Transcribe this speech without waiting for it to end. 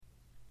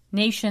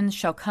Nations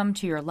shall come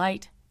to your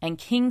light, and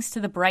kings to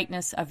the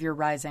brightness of your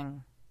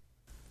rising.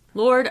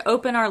 Lord,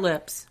 open our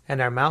lips,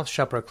 and our mouth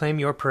shall proclaim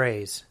your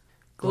praise.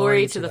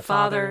 Glory to the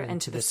Father, and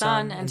to the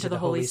Son, and to the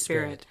Holy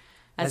Spirit,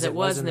 as it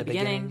was in the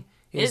beginning,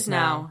 is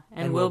now,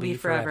 and will be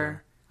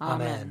forever.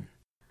 Amen.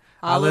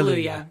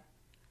 Alleluia.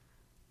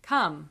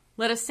 Come,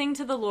 let us sing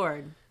to the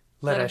Lord.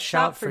 Let us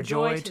shout for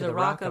joy to the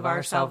rock of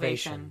our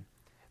salvation.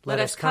 Let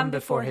us come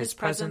before his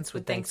presence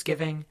with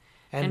thanksgiving,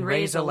 and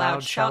raise a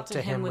loud shout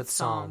to him with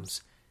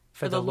psalms.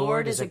 For the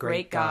Lord is a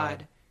great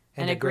God,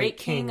 and a great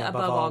King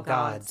above all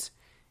gods.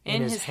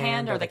 In his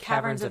hand are the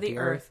caverns of the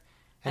earth,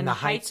 and the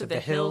heights of the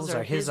hills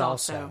are his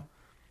also.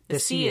 The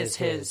sea is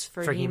his,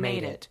 for he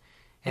made it,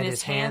 and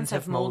his hands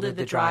have molded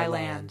the dry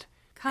land.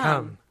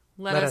 Come,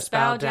 let us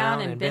bow down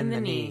and bend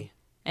the knee,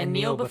 and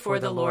kneel before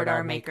the Lord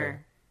our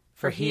Maker.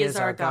 For he is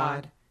our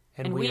God,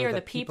 and we are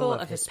the people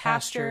of his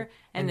pasture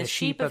and the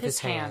sheep of his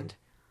hand.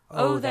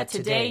 Oh, that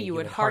today you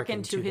would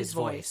hearken to his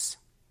voice.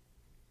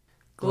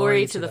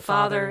 Glory to the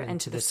Father, and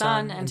to the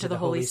Son, and to the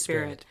Holy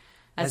Spirit,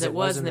 as it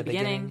was in the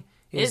beginning,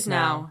 is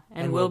now,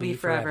 and will be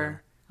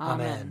forever.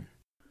 Amen.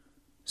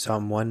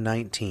 Psalm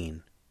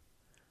 119.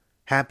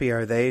 Happy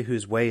are they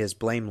whose way is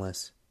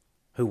blameless,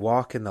 who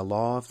walk in the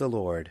law of the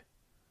Lord.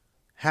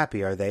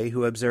 Happy are they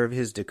who observe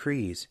his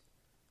decrees,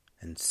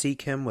 and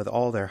seek him with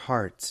all their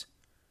hearts,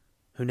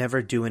 who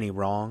never do any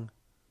wrong,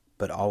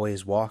 but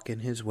always walk in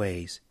his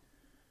ways.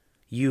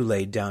 You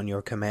laid down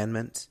your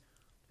commandments,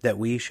 that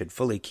we should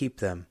fully keep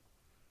them.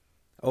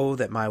 Oh,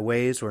 that my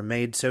ways were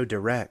made so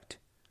direct,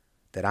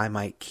 that I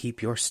might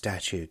keep your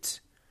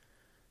statutes.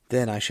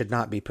 Then I should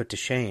not be put to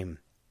shame,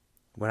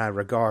 when I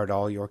regard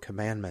all your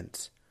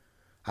commandments.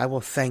 I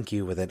will thank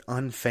you with an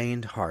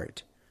unfeigned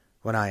heart,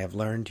 when I have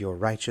learned your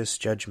righteous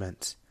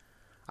judgments.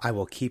 I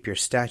will keep your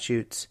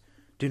statutes.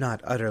 Do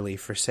not utterly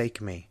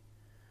forsake me.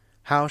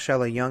 How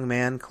shall a young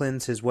man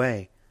cleanse his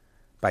way?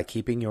 By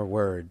keeping your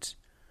words.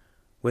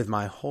 With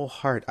my whole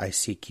heart I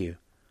seek you.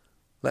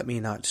 Let me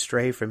not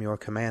stray from your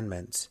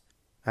commandments.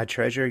 I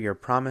treasure your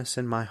promise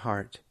in my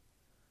heart,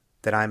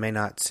 that I may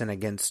not sin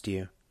against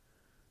you.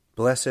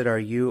 Blessed are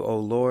you, O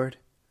Lord.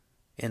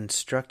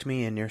 Instruct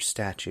me in your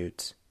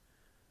statutes.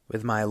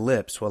 With my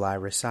lips will I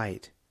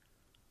recite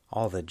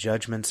all the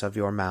judgments of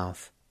your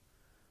mouth.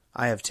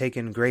 I have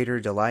taken greater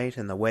delight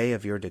in the way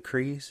of your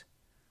decrees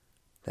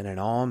than in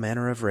all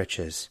manner of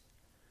riches.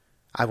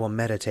 I will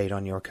meditate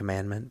on your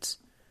commandments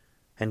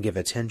and give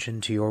attention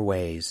to your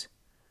ways.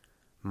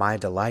 My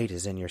delight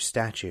is in your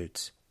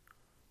statutes.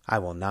 I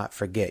will not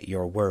forget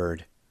your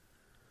word.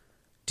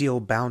 Deal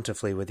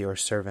bountifully with your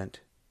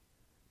servant,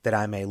 that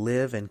I may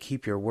live and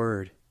keep your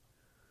word.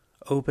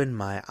 Open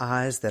my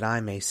eyes that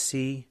I may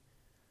see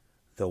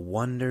the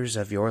wonders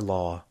of your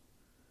law.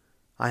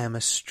 I am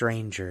a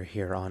stranger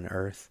here on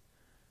earth.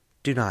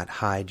 Do not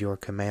hide your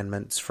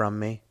commandments from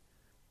me.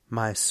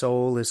 My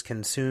soul is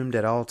consumed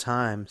at all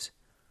times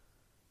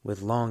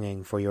with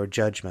longing for your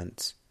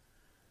judgments.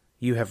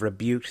 You have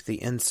rebuked the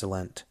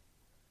insolent.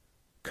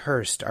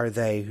 Cursed are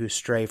they who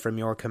stray from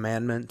your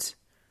commandments.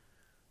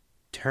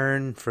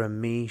 Turn from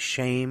me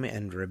shame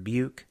and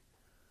rebuke,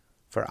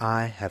 for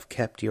I have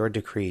kept your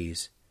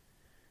decrees.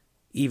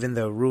 Even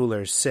though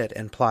rulers sit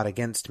and plot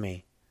against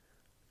me,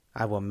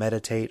 I will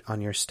meditate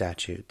on your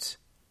statutes.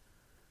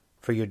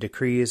 For your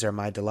decrees are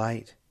my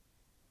delight,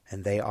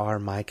 and they are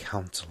my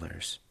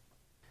counselors.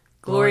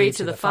 Glory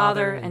to the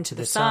Father, and to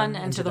the Son,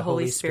 and to the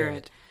Holy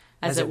Spirit,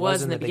 as it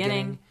was in the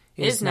beginning,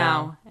 is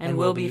now, and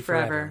will be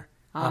forever.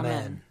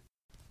 Amen.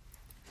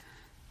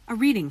 A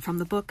reading from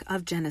the book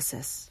of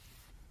Genesis.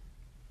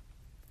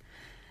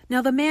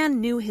 Now the man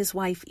knew his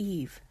wife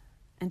Eve,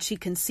 and she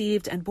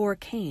conceived and bore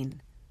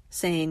Cain,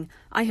 saying,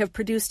 I have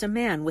produced a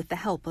man with the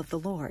help of the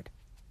Lord.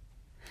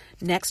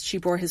 Next she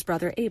bore his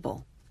brother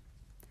Abel.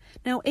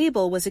 Now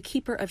Abel was a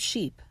keeper of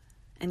sheep,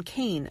 and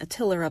Cain a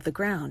tiller of the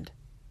ground.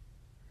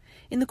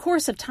 In the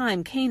course of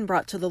time Cain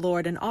brought to the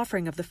Lord an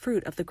offering of the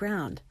fruit of the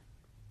ground,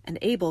 and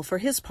Abel for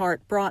his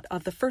part brought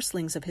of the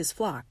firstlings of his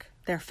flock,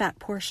 their fat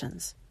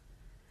portions.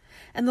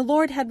 And the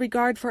Lord had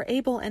regard for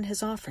Abel and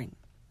his offering,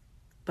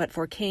 but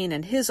for Cain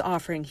and his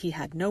offering he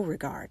had no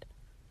regard.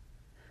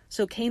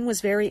 So Cain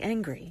was very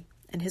angry,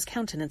 and his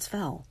countenance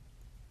fell.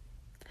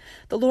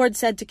 The Lord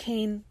said to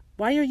Cain,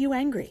 Why are you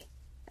angry,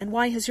 and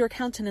why has your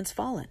countenance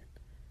fallen?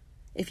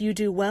 If you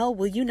do well,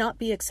 will you not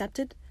be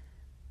accepted?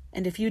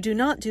 And if you do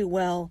not do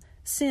well,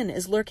 sin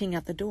is lurking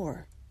at the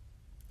door.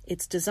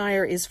 Its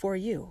desire is for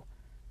you,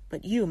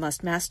 but you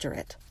must master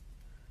it.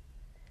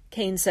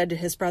 Cain said to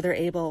his brother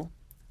Abel,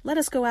 Let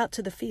us go out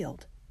to the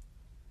field.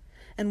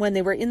 And when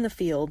they were in the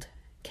field,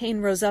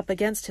 Cain rose up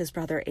against his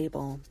brother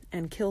Abel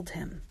and killed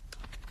him.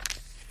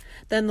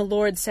 Then the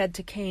Lord said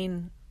to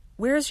Cain,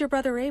 Where is your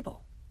brother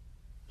Abel?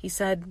 He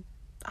said,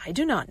 I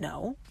do not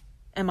know.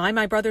 Am I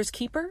my brother's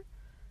keeper?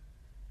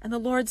 And the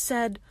Lord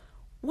said,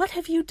 What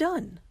have you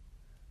done?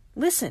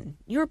 Listen,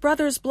 your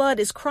brother's blood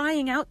is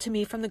crying out to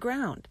me from the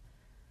ground.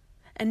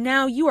 And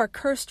now you are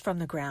cursed from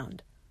the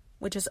ground,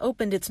 which has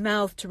opened its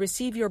mouth to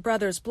receive your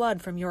brother's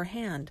blood from your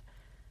hand.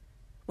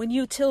 When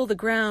you till the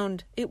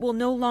ground, it will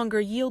no longer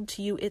yield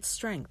to you its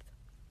strength.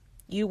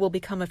 You will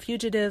become a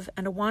fugitive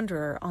and a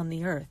wanderer on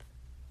the earth.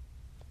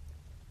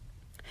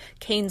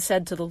 Cain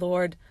said to the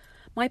Lord,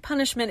 My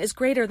punishment is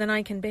greater than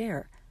I can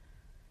bear.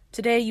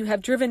 Today you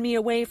have driven me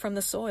away from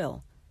the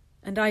soil,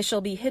 and I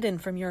shall be hidden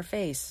from your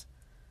face.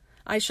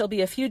 I shall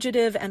be a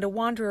fugitive and a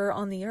wanderer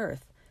on the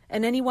earth,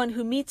 and anyone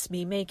who meets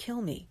me may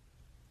kill me.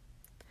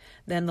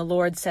 Then the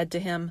Lord said to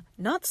him,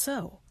 Not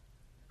so.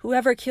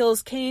 Whoever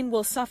kills Cain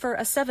will suffer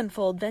a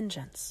sevenfold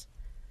vengeance.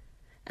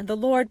 And the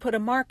Lord put a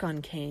mark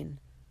on Cain,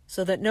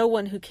 so that no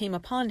one who came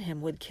upon him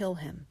would kill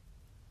him.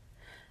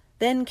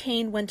 Then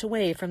Cain went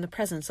away from the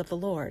presence of the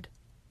Lord,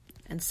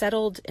 and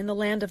settled in the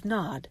land of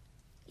Nod,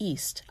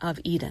 east of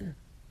Eden.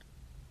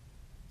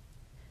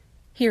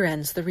 Here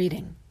ends the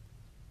reading.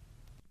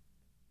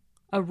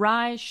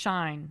 Arise,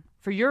 shine,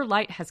 for your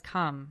light has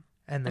come,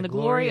 and the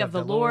glory of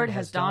the Lord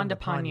has dawned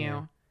upon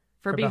you.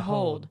 For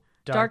behold,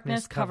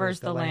 darkness covers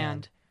the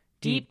land,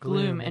 deep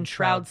gloom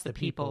enshrouds the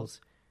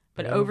peoples.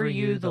 But over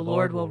you the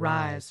Lord will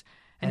rise,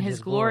 and his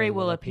glory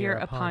will appear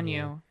upon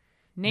you.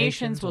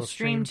 Nations will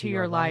stream to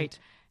your light,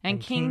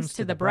 and kings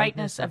to the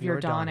brightness of your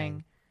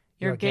dawning.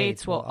 Your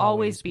gates will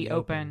always be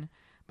open.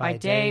 By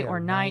day or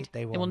night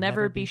they will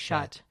never be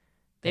shut.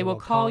 They will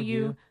call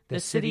you the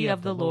city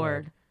of the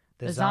Lord,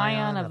 the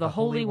Zion of the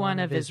Holy One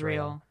of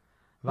Israel.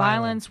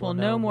 Violence will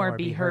no more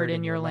be heard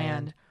in your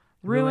land,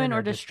 ruin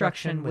or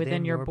destruction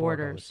within your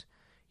borders.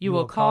 You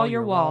will call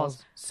your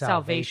walls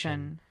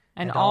salvation,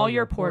 and all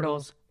your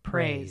portals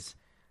praise.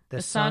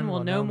 The sun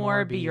will no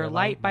more be your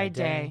light by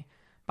day.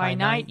 By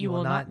night you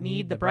will not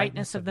need the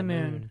brightness of the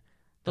moon.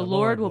 The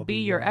Lord will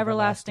be your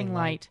everlasting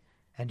light,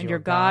 and your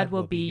God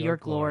will be your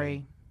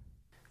glory.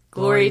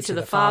 Glory to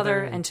the Father,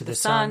 and to the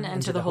Son,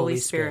 and to the Holy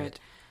Spirit,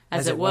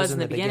 as it was in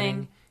the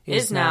beginning,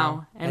 is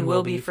now, and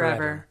will be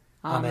forever.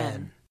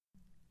 Amen.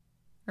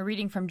 A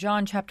reading from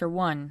John chapter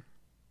 1.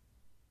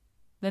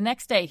 The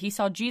next day he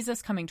saw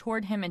Jesus coming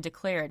toward him and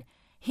declared,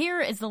 Here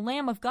is the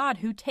Lamb of God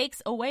who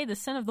takes away the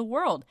sin of the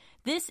world.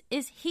 This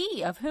is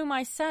he of whom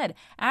I said,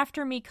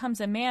 After me comes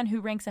a man who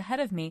ranks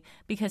ahead of me,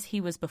 because he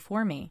was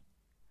before me.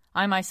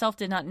 I myself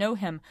did not know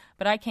him,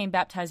 but I came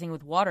baptizing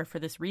with water for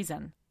this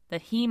reason,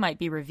 that he might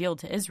be revealed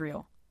to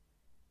Israel.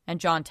 And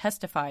John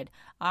testified,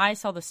 I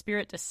saw the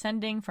Spirit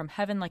descending from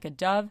heaven like a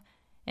dove,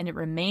 and it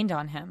remained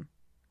on him.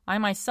 I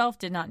myself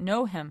did not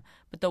know him,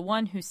 but the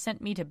one who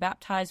sent me to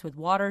baptize with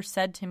water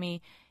said to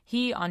me,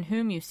 He on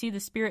whom you see the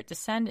Spirit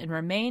descend and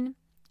remain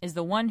is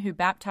the one who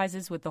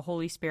baptizes with the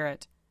Holy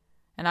Spirit.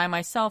 And I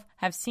myself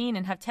have seen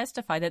and have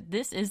testified that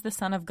this is the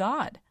Son of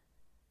God.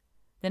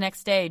 The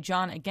next day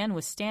John again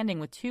was standing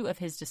with two of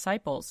his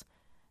disciples,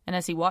 and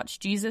as he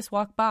watched Jesus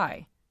walk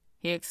by,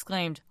 he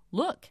exclaimed,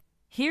 Look,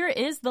 here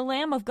is the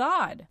Lamb of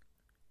God.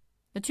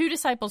 The two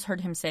disciples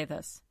heard him say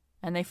this,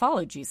 and they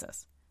followed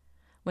Jesus.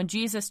 When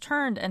Jesus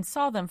turned and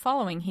saw them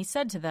following, he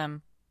said to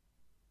them,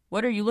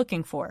 What are you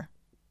looking for?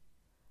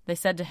 They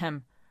said to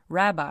him,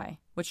 Rabbi,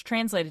 which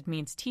translated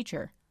means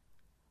teacher,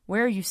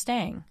 where are you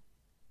staying?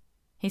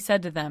 He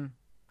said to them,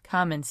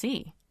 Come and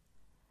see.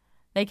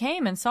 They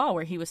came and saw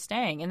where he was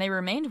staying, and they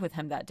remained with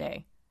him that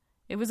day.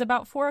 It was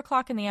about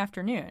 4:00 in the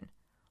afternoon.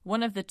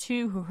 One of the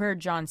two who heard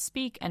John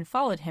speak and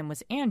followed him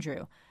was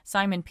Andrew,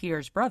 Simon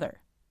Peter's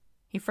brother.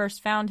 He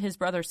first found his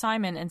brother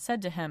Simon and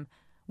said to him,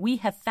 We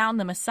have found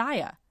the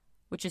Messiah,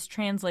 which is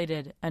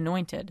translated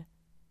anointed.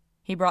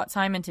 He brought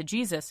Simon to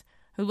Jesus,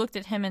 who looked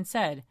at him and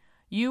said,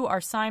 You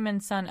are Simon,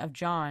 son of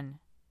John.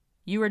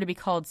 You are to be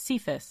called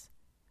Cephas,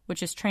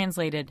 which is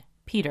translated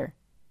Peter.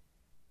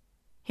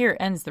 Here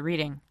ends the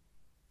reading.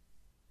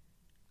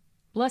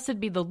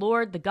 Blessed be the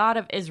Lord, the God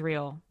of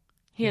Israel.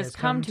 He has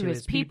come to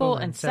his people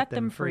and set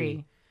them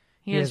free.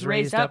 He has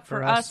raised up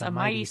for us a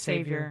mighty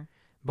Savior,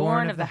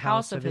 born of the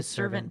house of his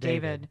servant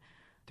David.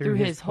 Through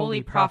his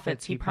holy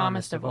prophets he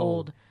promised of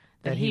old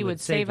that he would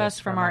save us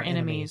from our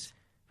enemies,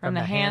 from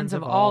the hands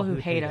of all who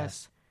hate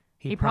us.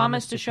 He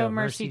promised to show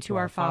mercy to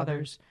our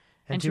fathers,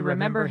 and to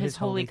remember his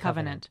holy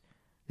covenant.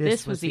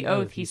 This was the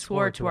oath he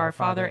swore to our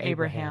father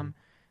Abraham,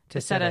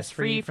 to set us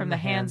free from the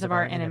hands of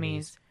our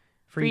enemies,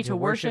 free to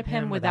worship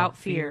him without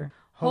fear,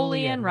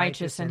 holy and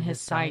righteous in his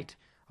sight,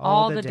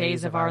 all the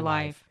days of our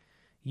life.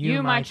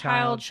 You, my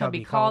child, shall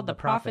be called the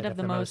prophet of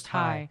the Most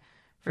High,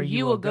 for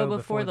you will go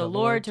before the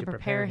Lord to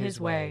prepare his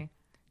way,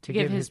 to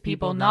give his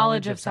people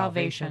knowledge of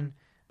salvation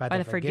by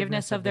the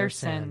forgiveness of their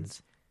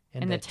sins.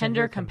 In the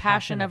tender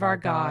compassion of our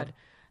God,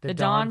 the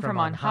dawn from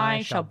on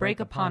high shall break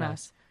upon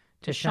us,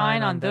 to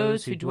shine on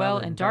those who dwell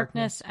in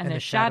darkness and the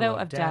shadow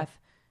of death,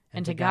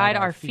 and to guide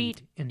our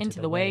feet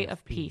into the way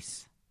of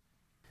peace.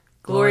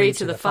 Glory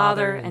to the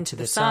Father, and to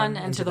the Son,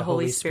 and to the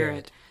Holy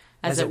Spirit,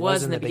 as it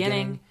was in the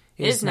beginning,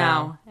 is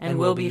now, and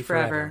will be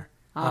forever.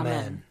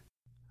 Amen.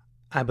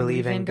 I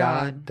believe in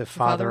God, the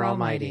Father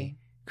Almighty,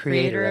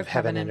 creator of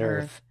heaven and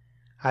earth.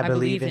 I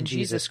believe in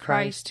Jesus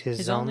Christ,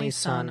 his only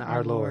Son,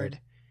 our Lord.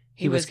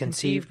 He was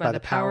conceived by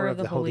the power of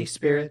the Holy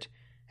Spirit,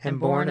 and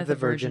born of the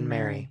Virgin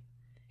Mary.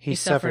 He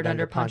suffered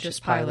under Pontius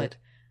Pilate,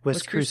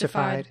 was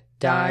crucified,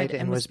 died,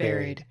 and was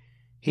buried.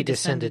 He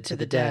descended to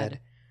the dead.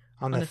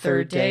 On the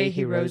third day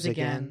he rose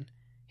again.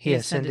 He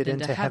ascended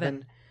into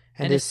heaven,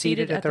 and is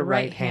seated at the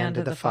right hand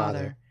of the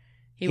Father.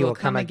 He will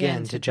come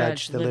again to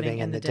judge the living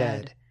and the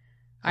dead.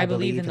 I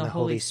believe in the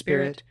Holy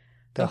Spirit,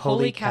 the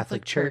Holy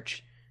Catholic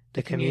Church,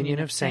 the communion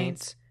of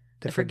saints,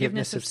 the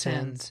forgiveness of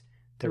sins,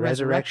 the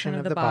resurrection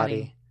of the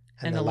body,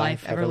 and the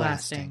life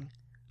everlasting.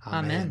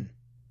 Amen.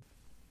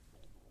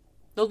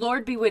 The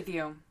Lord be with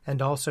you.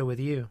 And also with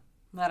you.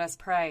 Let us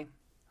pray.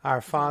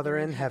 Our Father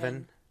in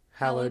heaven,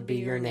 hallowed be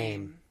your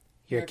name.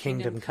 Your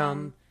kingdom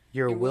come,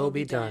 your will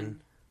be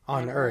done,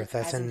 on earth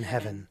as in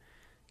heaven.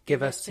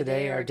 Give us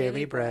today our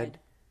daily bread.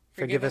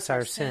 Forgive us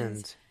our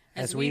sins,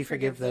 as we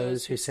forgive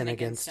those who sin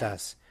against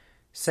us.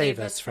 Save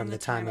us from the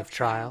time of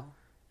trial,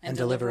 and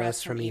deliver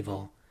us from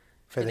evil.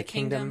 For the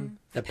kingdom,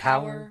 the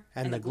power,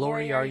 and the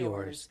glory are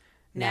yours,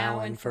 now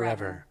and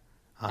forever.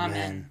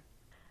 Amen.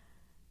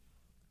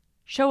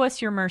 Show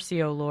us your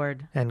mercy, O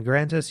Lord. And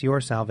grant us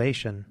your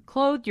salvation.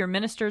 Clothe your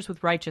ministers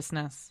with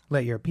righteousness.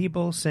 Let your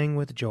people sing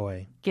with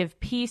joy. Give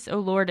peace, O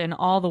Lord, in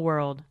all the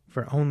world.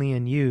 For only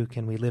in you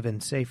can we live in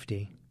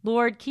safety.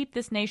 Lord, keep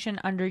this nation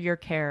under your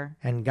care.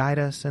 And guide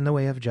us in the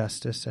way of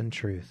justice and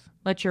truth.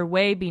 Let your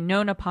way be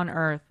known upon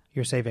earth.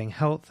 Your saving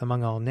health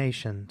among all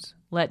nations.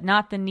 Let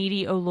not the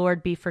needy, O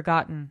Lord, be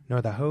forgotten.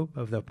 Nor the hope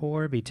of the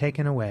poor be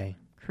taken away.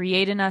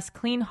 Create in us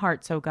clean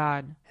hearts, O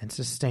God. And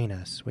sustain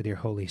us with your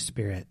Holy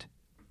Spirit.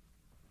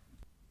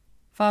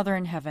 Father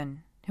in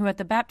heaven, who at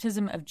the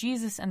baptism of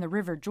Jesus in the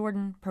river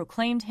Jordan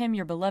proclaimed him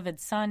your beloved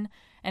Son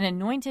and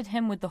anointed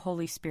him with the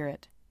Holy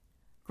Spirit,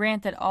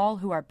 grant that all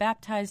who are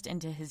baptized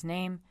into his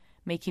name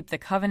may keep the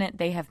covenant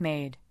they have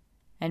made,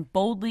 and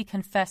boldly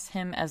confess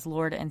him as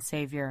Lord and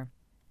Savior,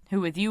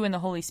 who with you in the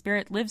Holy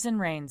Spirit lives and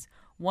reigns,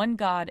 one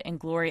God in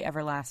glory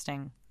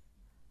everlasting.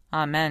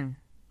 Amen.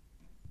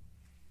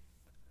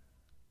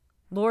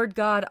 Lord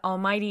God,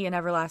 almighty and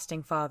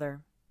everlasting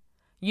Father,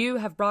 you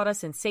have brought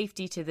us in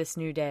safety to this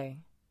new day.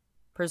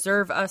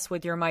 Preserve us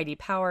with your mighty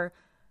power,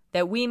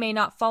 that we may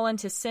not fall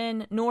into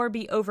sin nor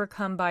be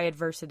overcome by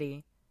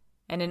adversity.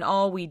 And in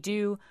all we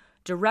do,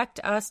 direct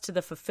us to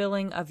the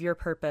fulfilling of your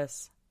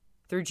purpose.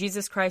 Through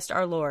Jesus Christ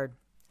our Lord.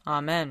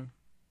 Amen.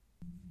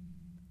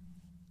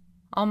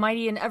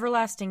 Almighty and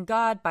everlasting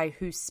God, by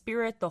whose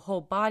Spirit the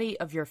whole body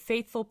of your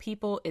faithful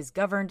people is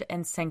governed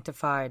and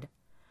sanctified,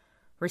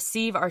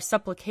 receive our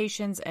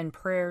supplications and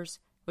prayers,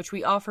 which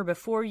we offer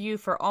before you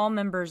for all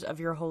members of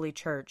your holy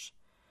church,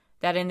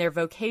 that in their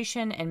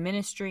vocation and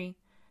ministry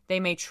they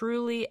may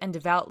truly and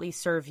devoutly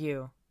serve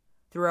you.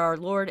 Through our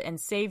Lord and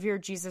Savior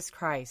Jesus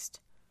Christ.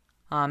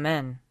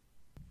 Amen.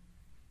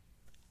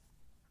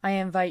 I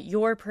invite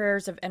your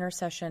prayers of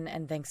intercession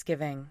and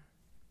thanksgiving.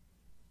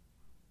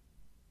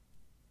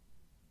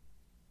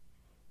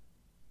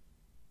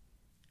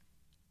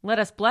 Let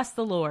us bless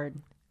the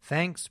Lord.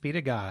 Thanks be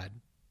to God.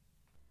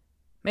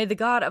 May the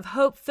God of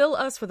hope fill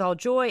us with all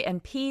joy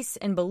and peace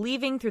in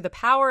believing through the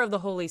power of the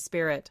Holy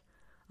Spirit.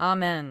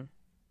 Amen.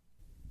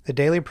 The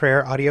Daily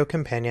Prayer audio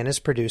companion is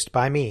produced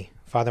by me,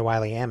 Father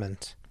Wiley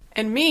Ammons.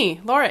 And me,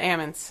 Laura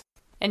Ammons.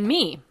 And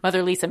me,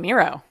 Mother Lisa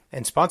Meirow.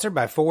 And sponsored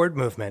by Forward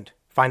Movement.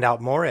 Find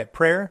out more at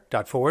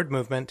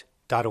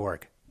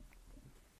prayer.forwardmovement.org.